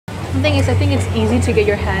thing is, I think it's easy to get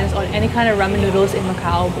your hands on any kind of ramen noodles in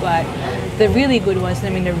Macau, but the really good ones, I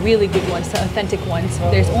mean the really good ones, the authentic ones,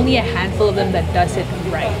 there's only a handful of them that does it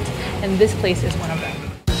right. And this place is one of them.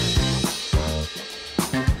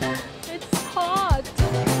 It's hot!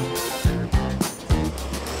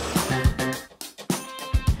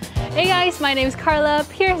 Hey guys, my name is Carla,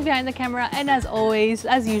 Pierre is behind the camera, and as always,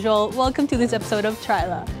 as usual, welcome to this episode of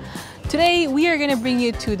Tryla. Today, we are gonna bring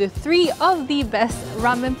you to the 3 of the best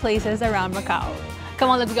ramen places around Macau. Come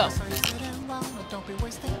on, let's go!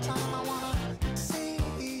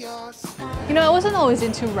 You know, I wasn't always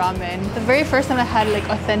into ramen. The very first time I had like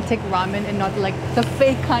authentic ramen and not like the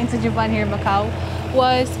fake kinds that you find here in Macau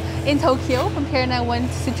was in Tokyo when Pierre and I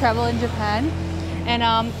went to travel in Japan. And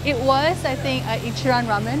it was, I think, Ichiran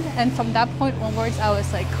Ramen. And from that point onwards, I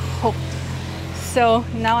was like hooked. So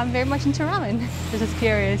now I'm very much into ramen. This is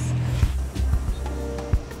curious.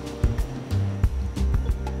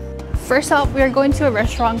 First up, we are going to a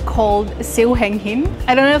restaurant called Sio Seng Hin.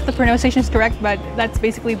 I don't know if the pronunciation is correct, but that's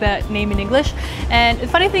basically the name in English. And the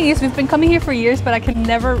funny thing is, we've been coming here for years, but I can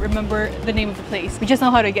never remember the name of the place. We just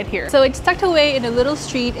know how to get here. So it's tucked away in a little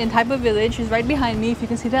street in Taipa village, which is right behind me. If you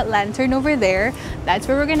can see that lantern over there, that's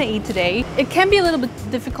where we're gonna eat today. It can be a little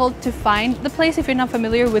bit difficult to find the place if you're not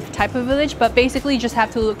familiar with Taipa village, but basically you just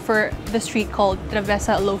have to look for the street called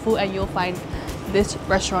Travessa Lofu and you'll find this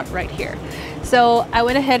restaurant right here. So I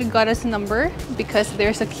went ahead and got us a number because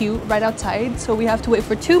there's a queue right outside. So we have to wait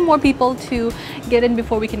for 2 more people to get in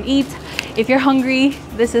before we can eat. If you're hungry,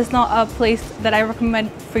 this is not a place that I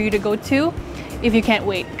recommend for you to go to if you can't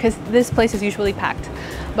wait, because this place is usually packed.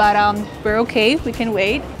 But we're okay, we can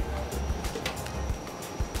wait.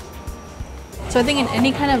 So I think in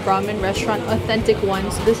any kind of ramen restaurant, authentic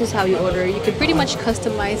ones, this is how you order. You can pretty much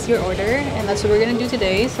customize your order, and that's what we're gonna do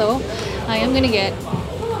today. So I am gonna get,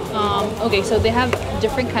 okay, so they have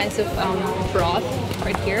different kinds of broth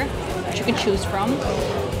right here, which you can choose from.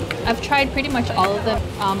 I've tried pretty much all of them,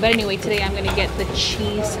 but anyway, today I'm gonna get the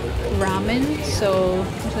cheese ramen. So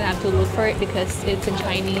I'm just gonna have to look for it because it's in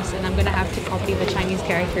Chinese, and I'm gonna have to copy the Chinese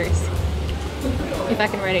characters if I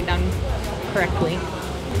can write it down correctly.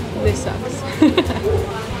 This sucks.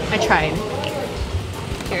 I tried.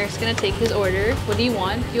 Pierre's gonna take his order. What do you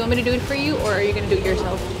want? Do you want me to do it for you, or are you gonna do it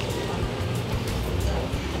yourself?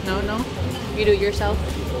 No? You do it yourself?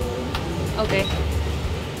 Okay.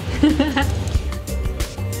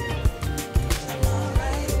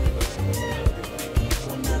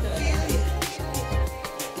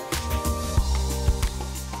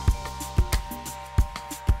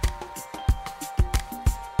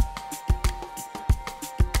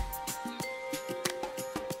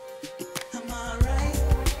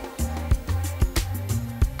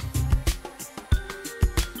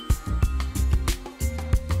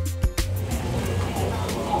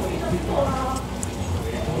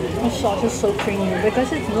 The sauce is so creamy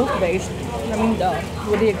because it's milk-based. I mean, duh.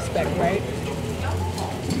 What do you expect, right?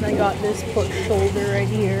 And I got this pork shoulder right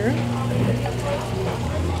here.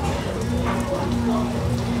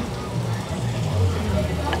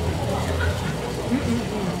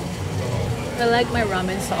 I like my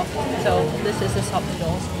ramen soft, so this is the soft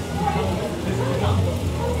noodles.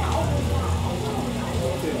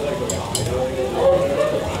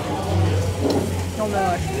 Oh my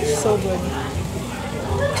gosh, it's so good.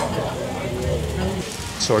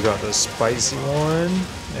 So I got the spicy one,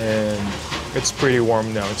 and it's pretty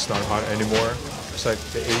warm now. It's not hot anymore. It's like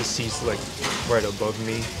the AC's like right above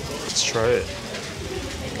me. Let's try it.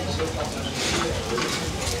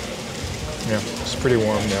 Yeah, it's pretty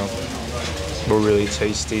warm now, but really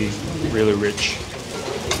tasty, really rich.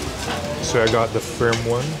 So I got the firm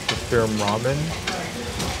one, the firm ramen,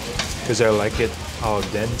 because I like it al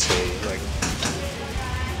dente. Like,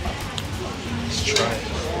 let's try it.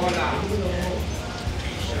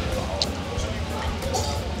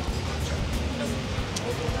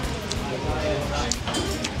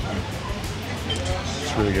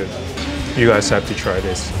 It's really good. You guys have to try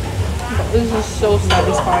this. This is so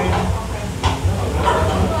satisfying.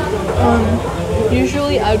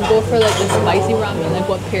 Usually I would go for like the spicy ramen, like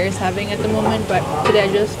what Pierre is having at the moment, but today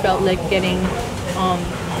I just felt like getting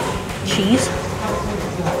cheese.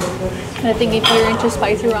 And I think if you're into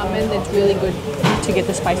spicy ramen, it's really good to get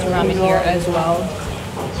the spicy ramen here as well.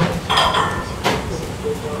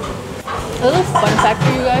 A little fun fact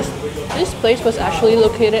for you guys, this place was actually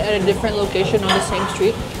located at a different location on the same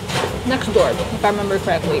street, next door, if I remember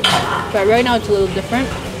correctly. But right now it's a little different.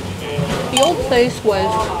 The old place was,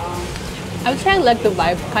 I would say I like the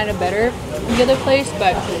vibe kind of better than the other place,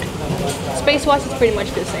 but space-wise it's pretty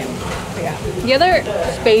much the same. Yeah. The other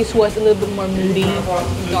space was a little bit more moody,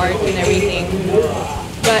 dark and everything.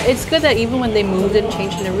 But it's good that even when they moved and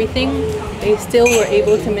changed and everything, they still were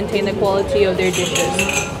able to maintain the quality of their dishes.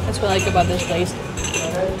 That's what I like about this place.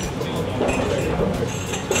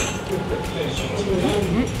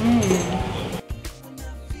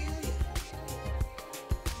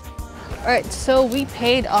 Alright, so we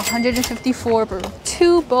paid $154 for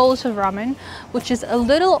 2 bowls of ramen, which is a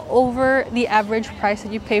little over the average price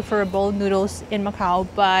that you pay for a bowl of noodles in Macau,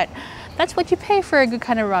 but that's what you pay for a good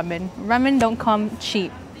kind of ramen. Ramen don't come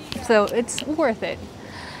cheap, so it's worth it.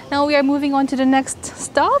 Now we are moving on to the next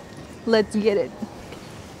stop. Let's get it.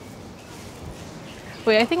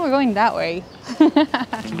 Wait, I think we're going that way.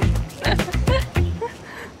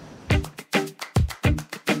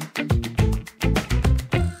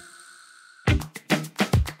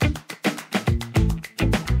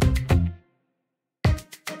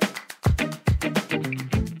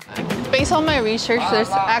 Based on my research, there's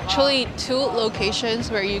actually 2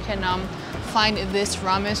 locations where you can find this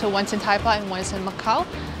ramen. So one's in Taipa and one's in Macau.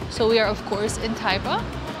 So we are of course in Taipa.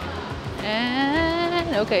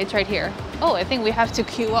 And okay, it's right here. Oh, I think we have to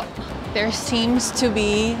queue up. There seems to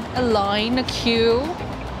be a line, a queue.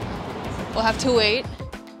 We'll have to wait.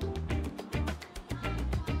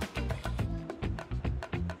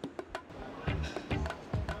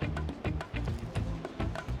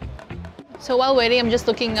 So while waiting, I'm just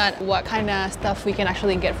looking at what kind of stuff we can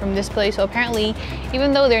actually get from this place. So apparently,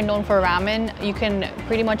 even though they're known for ramen, you can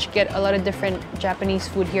pretty much get a lot of different Japanese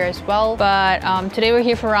food here as well. But today we're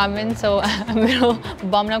here for ramen, so I'm a little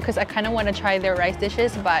bummed now because I kind of want to try their rice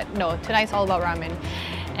dishes, but no, tonight's all about ramen.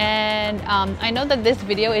 And I know that this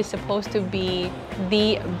video is supposed to be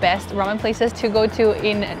the best ramen places to go to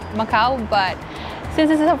in Macau, but since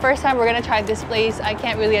this is the first time we're gonna try this place, I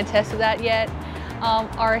can't really attest to that yet.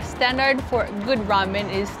 Our standard for good ramen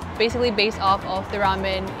is basically based off of the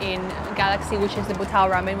ramen in Galaxy, which is the Butao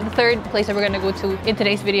Ramen, the 3rd place that we're gonna go to in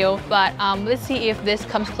today's video. But let's see if this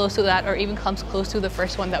comes close to that or even comes close to the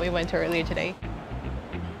first one that we went to earlier today.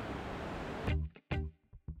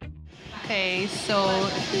 Okay, so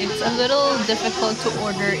it's a little difficult to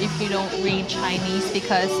order if you don't read Chinese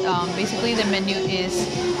because basically the menu is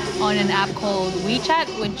on an app called WeChat,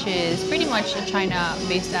 which is pretty much a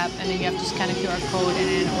China-based app, and then you have to scan a QR code and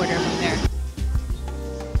then order from there.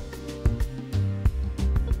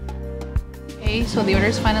 Okay, so the order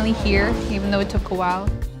is finally here, even though it took a while.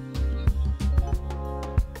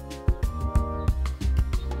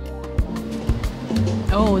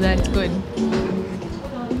 Oh, that's good.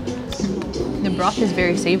 The broth is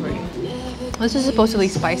very savory. This is supposedly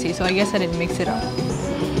spicy, so I guess I didn't mix it up.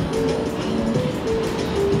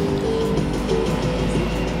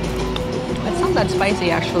 It's not that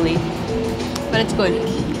spicy actually, but it's good.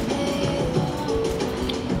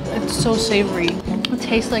 It's so savory. It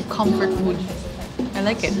tastes like comfort food. I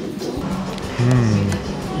like it.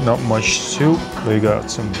 Not much soup. We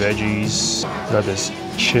got some veggies. Got this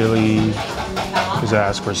chili, because I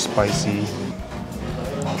asked for spicy.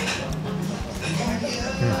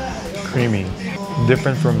 Creamy.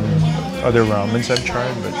 Different from other ramens I've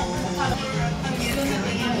tried, but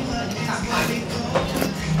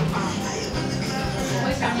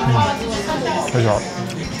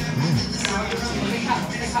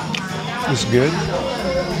it's good.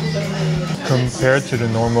 Compared to the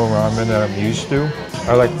normal ramen that I'm used to,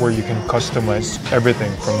 I like where you can customize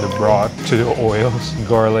everything from the broth to the oils,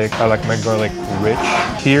 garlic. I like my garlic rich.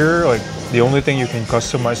 Here, like, the only thing you can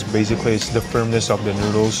customize basically is the firmness of the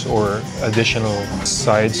noodles or additional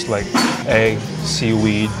sides like egg,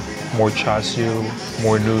 seaweed, more chashu,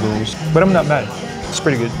 more noodles. But I'm not mad. It's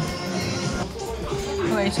pretty good.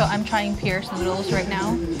 Okay, so I'm trying Pierre's noodles right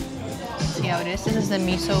now. Let's see how it is. This is the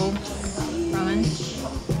miso ramen.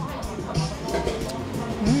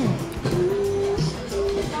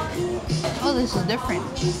 Oh, this is different.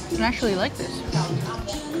 I actually like this.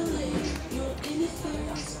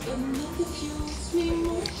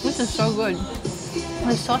 This is so good.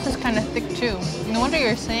 The sauce is kind of thick too. No wonder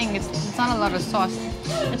you're saying it's not a lot of sauce.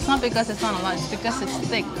 It's not because it's not a lot, it's because it's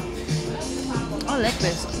thick. I like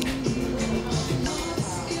this.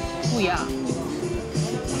 Oh yeah.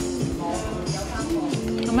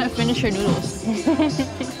 I might finish your noodles.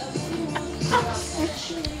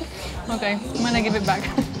 Okay, I'm gonna give it back.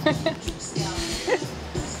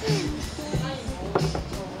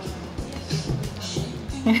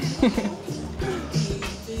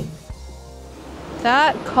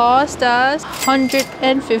 That cost us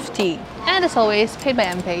 $150. And as always, paid by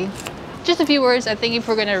MPay. Just a few words. I think if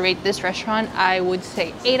we're gonna rate this restaurant, I would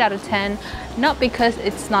say 8 out of 10. Not because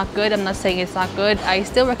it's not good. I'm not saying it's not good. I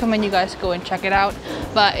still recommend you guys go and check it out.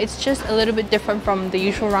 But it's just a little bit different from the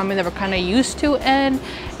usual ramen that we're kind of used to, and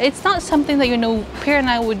it's not something that, you know, Pierre and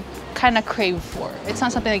I would kind of crave for. It's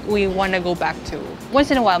not something like we want to go back to.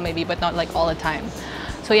 Once in a while maybe, but not like all the time.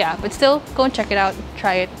 So yeah, but still, go and check it out.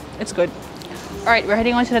 Try it. It's good. All right, we're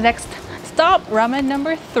heading on to the next stop, ramen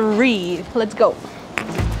number 3. Let's go.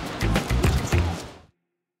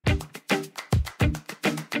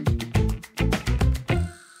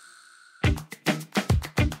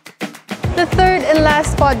 The third and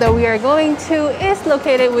last spot that we are going to is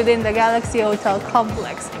located within the Galaxy Hotel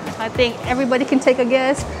complex. I think everybody can take a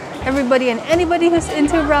guess. Everybody and anybody who's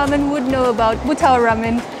into ramen would know about Butao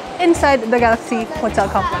Ramen inside the Galaxy Hotel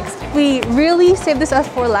complex. We really saved this as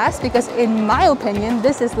for last because in my opinion,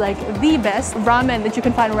 this is like the best ramen that you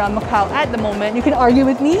can find around Macau at the moment. You can argue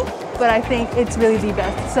with me, but I think it's really the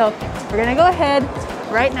best. So we're gonna go ahead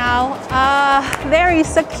right now. There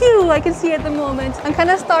is a queue I can see at the moment. I'm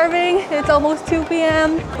kind of starving. It's almost 2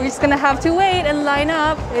 p.m. We're just gonna have to wait and line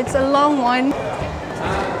up. It's a long one.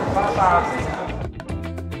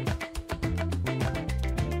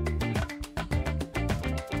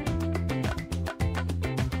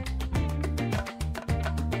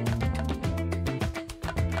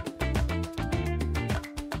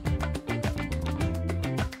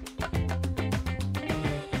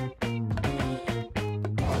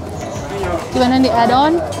 You want any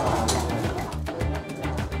add-on?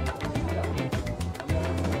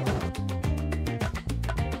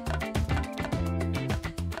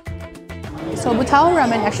 So Butao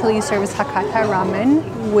Ramen actually serves Hakata Ramen,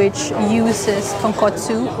 which uses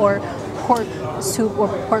tonkotsu or pork soup or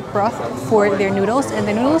pork broth for their noodles, and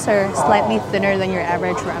the noodles are slightly thinner than your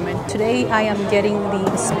average ramen. Today I am getting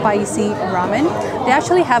the spicy ramen. They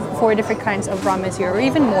actually have 4 different kinds of ramens here, or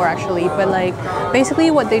even more actually, but like basically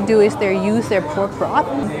what they do is they use their pork broth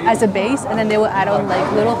as a base, and then they will add on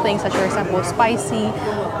like little things such as, for example, spicy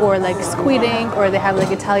or like squid ink, or they have like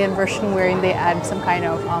Italian version wherein they add some kind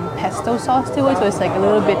of pesto sauce to it, so it's like a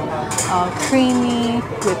little bit creamy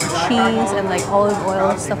with cheese and like olive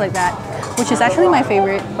oil, stuff like that, which is actually my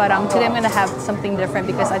favorite. But today I'm gonna have something different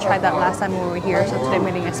because I tried that last time we were here, so today I'm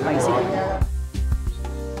getting a spicy.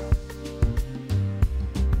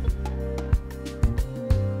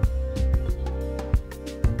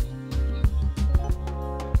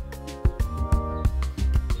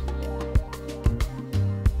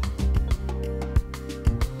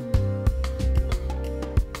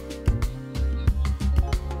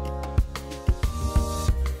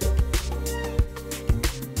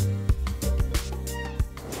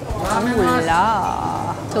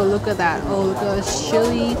 So look at that. Oh, the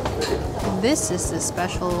chili. This is the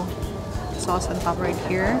special sauce on top right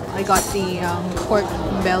here. I got the pork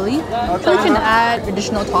belly. So you can add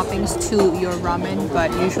additional toppings to your ramen,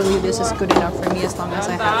 but usually this is good enough for me as long as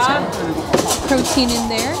I have some protein in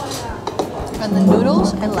there. And the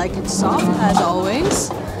noodles, I like it soft as always.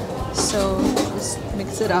 So just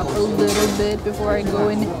mix it up a little bit before I go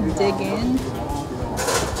and dig in.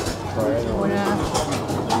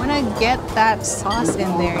 I wanna get that sauce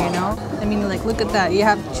in there, you know? I mean, like, look at that. You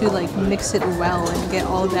have to like mix it well and get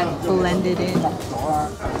all that blended in.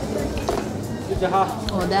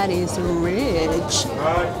 Oh, that is rich.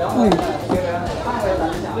 Ooh.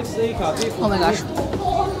 Oh my gosh.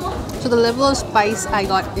 So the level of spice I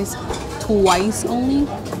got is twice only,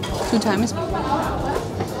 2 times.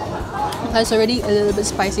 That's already a little bit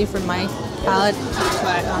spicy for my palate,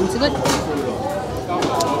 but it's good.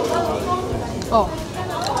 Oh,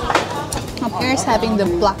 Pierre's having the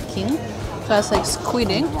Black King, so that's like squid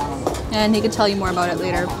ink, and he can tell you more about it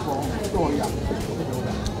later.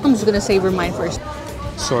 I'm just gonna savor mine first.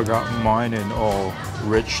 So I got mine in all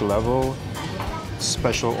rich level,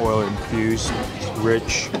 special oil infused,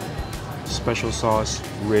 rich, special sauce,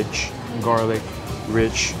 rich, garlic,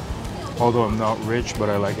 rich. Although I'm not rich, but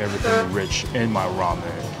I like everything rich in my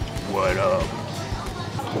ramen. What up?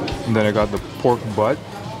 And then I got the pork butt,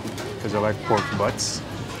 because I like pork butts,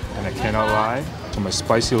 and I cannot lie. So my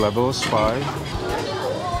spicy level is 5.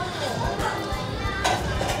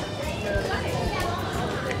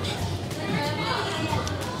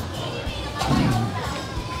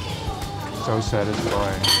 So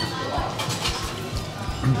satisfying.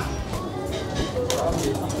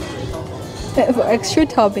 For extra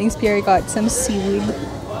toppings, Pierre got some seaweed.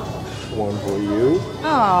 One for you.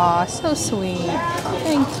 Aw, so sweet.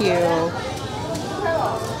 Thank you.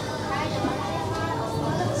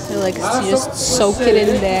 So like just soak it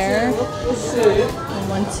in there. And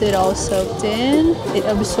once it all soaked in, it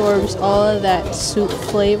absorbs all of that soup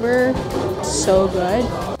flavor. So good.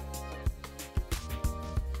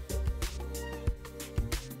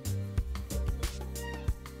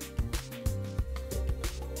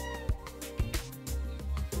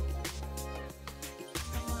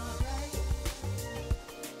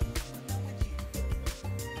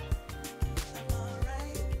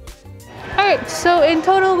 Alright, so in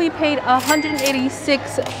total we paid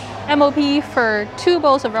 186 MOP for 2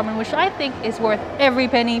 bowls of ramen, which I think is worth every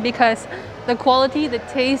penny because the quality, the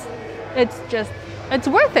taste, it's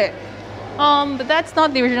worth it. But that's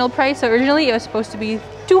not the original price. So originally it was supposed to be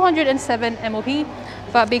 207 MOP,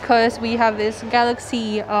 but because we have this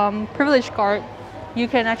Galaxy privilege card, you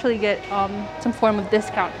can actually get some form of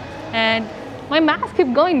discount. And my math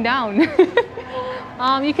kept going down.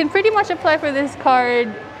 You can pretty much apply for this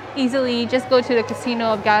card easily. Just go to the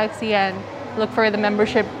casino of Galaxy and look for the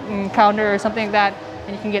membership counter or something like that,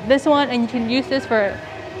 and you can get this one, and you can use this for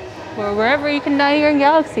wherever you can dine here in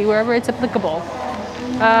Galaxy, wherever it's applicable.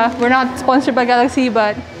 We're not sponsored by Galaxy,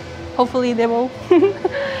 but hopefully they will.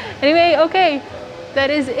 Anyway, okay, that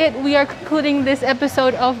is it. We are concluding this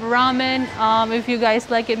episode of ramen. If you guys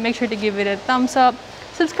like it, make sure to give it a thumbs up.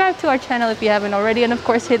 Subscribe to our channel if you haven't already, and of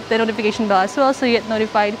course hit the notification bell as well so you get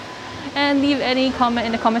notified. And leave any comment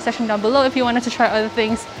in the comment section down below if you wanted to try other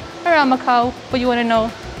things around Macau. What you want to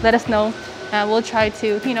know, let us know, and we'll try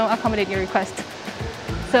to, you know, accommodate your request.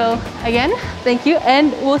 So again, thank you,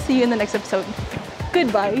 and we'll see you in the next episode.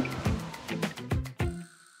 Goodbye.